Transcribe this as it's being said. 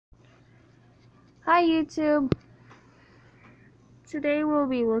Hi YouTube! Today we'll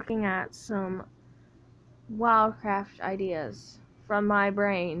be looking at some Wildcraft ideas from my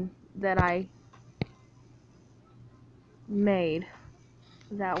brain that I made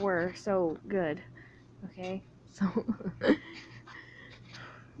that were so good. Okay, so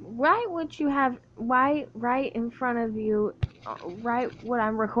right in front of you, right what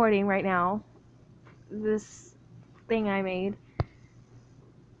I'm recording right now, this thing I made,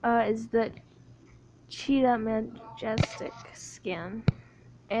 is the Cheetah Majestic skin.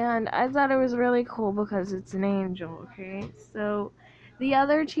 And I thought it was really cool because it's an angel, okay? So, the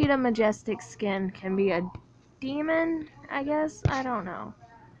other Cheetah Majestic skin can be a demon, I guess? I don't know.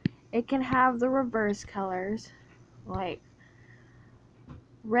 It can have the reverse colors, like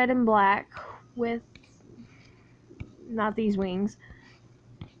red and black with not these wings.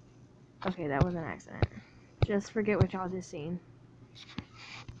 Okay, that was an accident. Just forget what y'all just seen.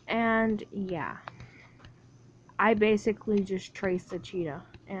 And, yeah. I basically just traced the cheetah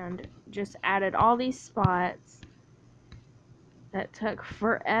and just added all these spots that took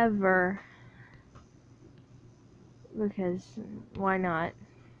forever because why not?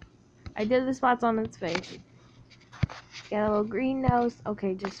 I did the spots on its face. Got a little green nose.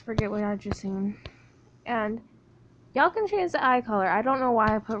 Okay, just forget what I just seen. And y'all can change the eye color. I don't know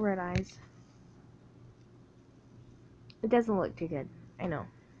why I put red eyes. It doesn't look too good. I know.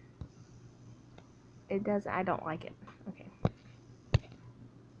 It does. I don't like it. Okay.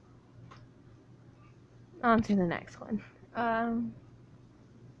 On to the next one. I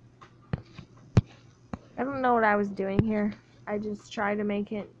don't know what I was doing here. I just tried to make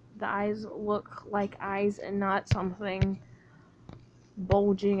the eyes look like eyes and not something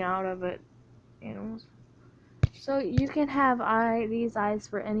bulging out of it. Animals. So you can have these eyes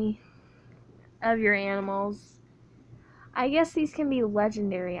for any of your animals. I guess these can be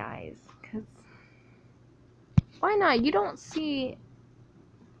legendary eyes, because why not? You don't see,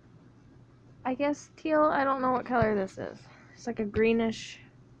 I guess teal, I don't know what color this is. It's like a greenish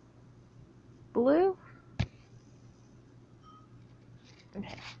blue.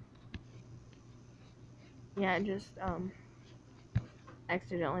 Okay. Yeah, it just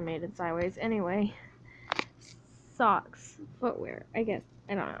accidentally made it sideways. Anyway, socks, footwear, I guess.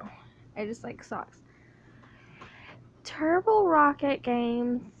 I don't know. I just like socks. Turbo Rocket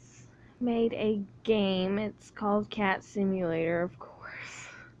Games made a game. It's called Cat Simulator, of course.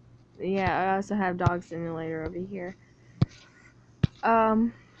 Yeah, I also have Dog Simulator over here.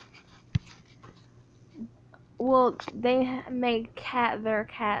 Well, they make their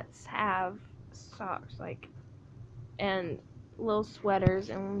cats have socks, like, and little sweaters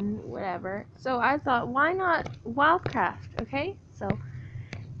and whatever. So I thought, why not Wildcraft, okay? So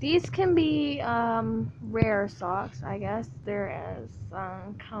these can be rare socks, I guess. There is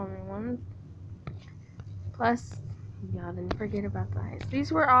common ones. Plus, y'all didn't forget about the eyes.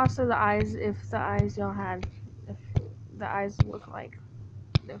 These were also the eyes if the eyes y'all had, if the eyes look like.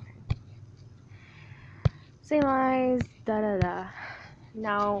 Okay. Same eyes, da.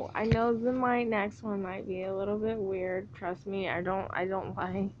 Now, I know my next one might be a little bit weird. Trust me, I don't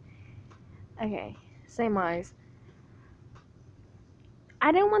lie. Okay, same eyes.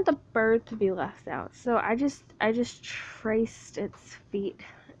 I didn't want the bird to be left out, so I just traced its feet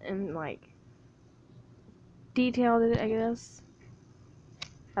and like detailed it, I guess.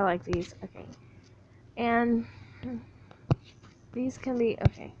 I like these. Okay. And these can be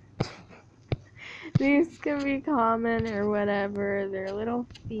okay. These can be common or whatever. They're little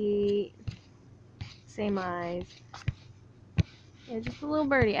feet. Same eyes. Yeah, just a little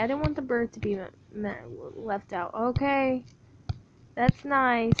birdie. I didn't want the bird to be left out. Okay. That's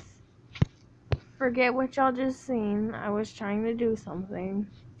nice. Forget what y'all just seen. I was trying to do something.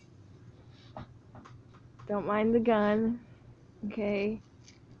 Don't mind the gun. Okay.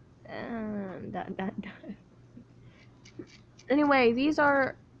 Anyway, these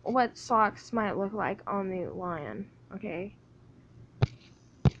are what socks might look like on the lion. Okay.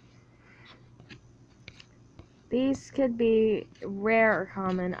 These could be rare or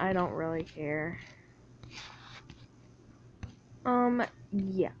common. I don't really care.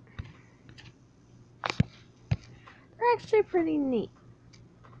 Yeah. They're actually pretty neat.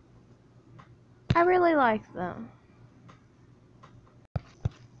 I really like them.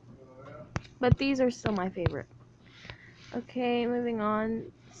 But these are still my favorite. Okay, moving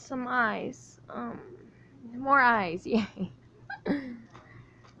on. Some eyes. More eyes. Yay.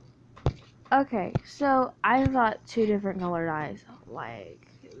 Okay, so I thought two different colored eyes. Like,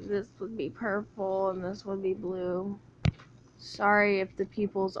 this would be purple and this would be blue. Sorry if the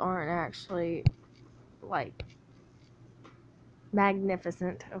pupils aren't actually, like,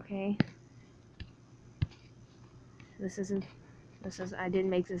 magnificent, okay? I didn't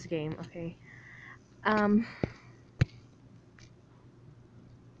make this game, okay.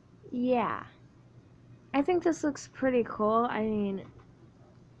 Yeah. I think this looks pretty cool. I mean,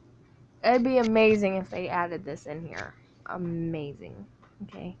 it'd be amazing if they added this in here. Amazing.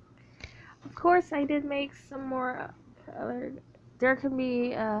 Okay. Of course, I did make some more colored. There could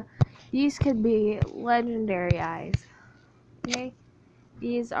be, these could be legendary eyes. Okay?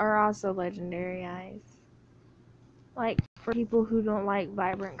 These are also legendary eyes. Like, for people who don't like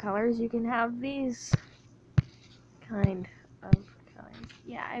vibrant colors, you can have these kind of colors.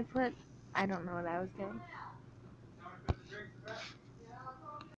 Yeah, I don't know what I was doing.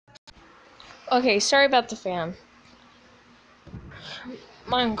 Okay, sorry about the fan.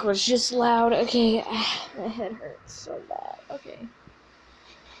 Mine was just loud. Okay, my head hurts so bad. Okay.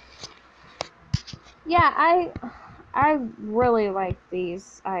 Yeah, I really like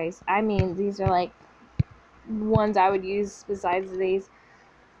these eyes. I mean, these are like ones I would use besides these.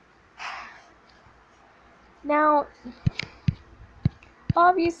 Now, all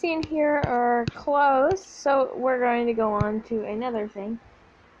of you seen here are clothes, so we're going to go on to another thing.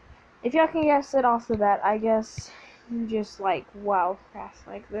 If y'all can guess it off the bat, I guess you just like Wildcraft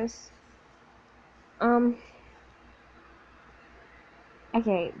like this.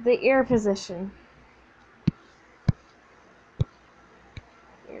 Okay, the ear position.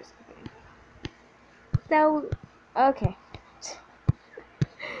 Ears, okay. So, okay.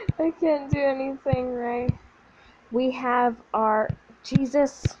 I can't do anything right. We have our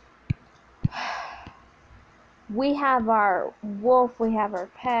Jesus. We have our wolf, we have our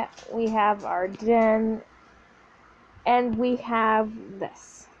pet, we have our den, and we have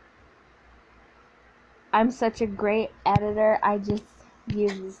this. I'm such a great editor, I just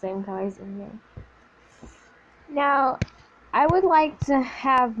use the same colors in here. Now, I would like to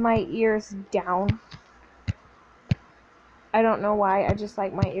have my ears down. I don't know why, I just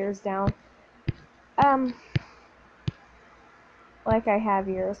like my ears down. Like I have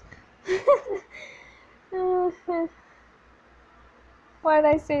ears. Why did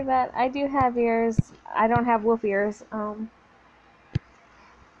I say that? I do have ears. I don't have wolf ears.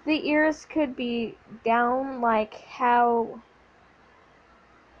 The ears could be down like how...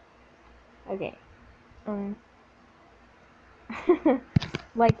 Okay.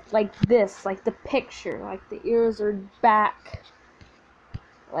 like this, like the picture, like the ears are back,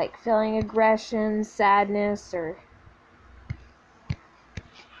 like feeling aggression, sadness, or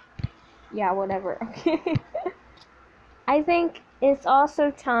yeah, whatever. Okay. I think it's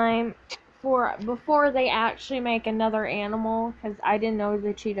also time for, before they actually make another animal, because I didn't know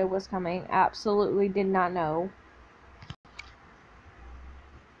the cheetah was coming, absolutely did not know.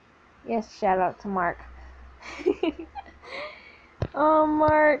 Yes, shout out to Mark. Oh,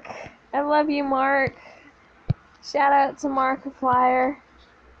 Mark. I love you, Mark. Shout out to Markiplier.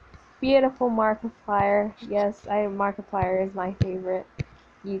 Beautiful Markiplier. Yes, Markiplier is my favorite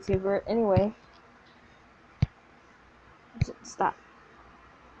YouTuber. Anyway. Stop.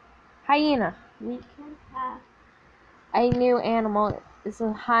 Hyena. We can have a new animal. It's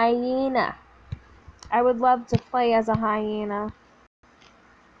a hyena. I would love to play as a hyena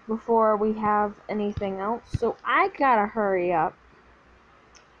before we have anything else. So I gotta hurry up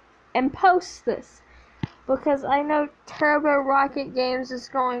and post this, because I know Turbo Rocket Games is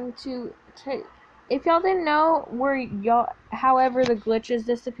going to take... If y'all didn't know, however the glitches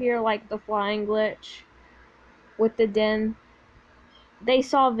disappear, like the flying glitch with the den, they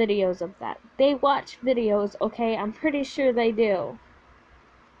saw videos of that. They watch videos, okay? I'm pretty sure they do.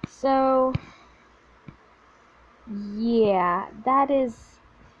 So, yeah, that is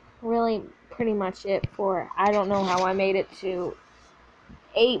really pretty much it for... I don't know how I made it to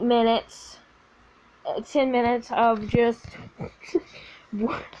 8 minutes, 10 minutes of just...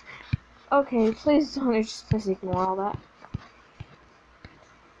 Okay, please don't just ignore all that.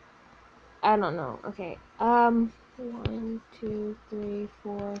 I don't know. Okay. 1, 2, 3,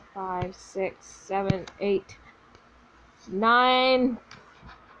 4, 5, 6, 7, 8, 9.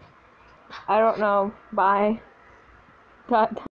 I don't know. Bye. Cut.